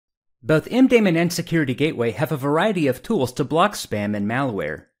Both MDaemon and SecurityGateway have a variety of tools to block spam and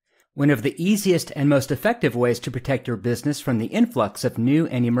malware. One of the easiest and most effective ways to protect your business from the influx of new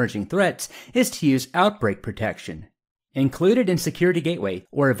and emerging threats is to use Outbreak Protection. Included in SecurityGateway,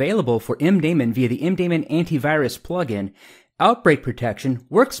 or available for MDaemon via the MDaemon antivirus plugin, Outbreak Protection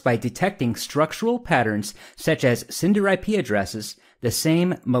works by detecting structural patterns such as sender IP addresses, the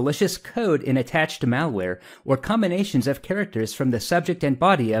same malicious code in attached malware, or combinations of characters from the subject and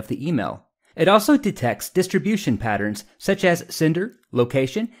body of the email. It also detects distribution patterns such as sender,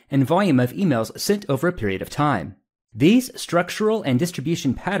 location, and volume of emails sent over a period of time. These structural and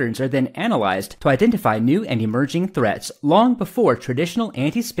distribution patterns are then analyzed to identify new and emerging threats long before traditional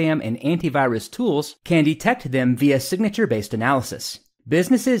anti-spam and antivirus tools can detect them via signature-based analysis.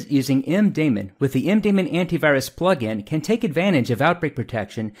 Businesses using MDaemon with the MDaemon antivirus plugin can take advantage of Outbreak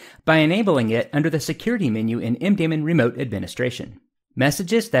Protection by enabling it under the security menu in MDaemon Remote Administration.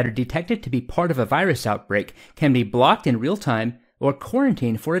 Messages that are detected to be part of a virus outbreak can be blocked in real time or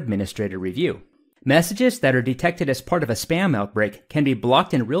quarantined for administrator review. Messages that are detected as part of a spam outbreak can be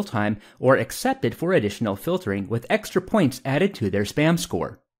blocked in real time or accepted for additional filtering with extra points added to their spam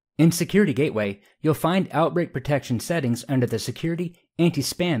score. In SecurityGateway, you'll find Outbreak Protection settings under the Security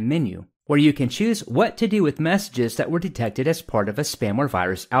Anti-Spam menu, where you can choose what to do with messages that were detected as part of a spam or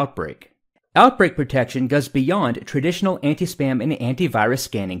virus outbreak. Outbreak Protection goes beyond traditional anti-spam and antivirus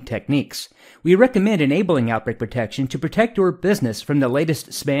scanning techniques. We recommend enabling Outbreak Protection to protect your business from the latest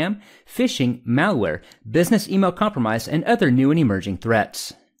spam, phishing, malware, business email compromise, and other new and emerging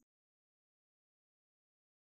threats.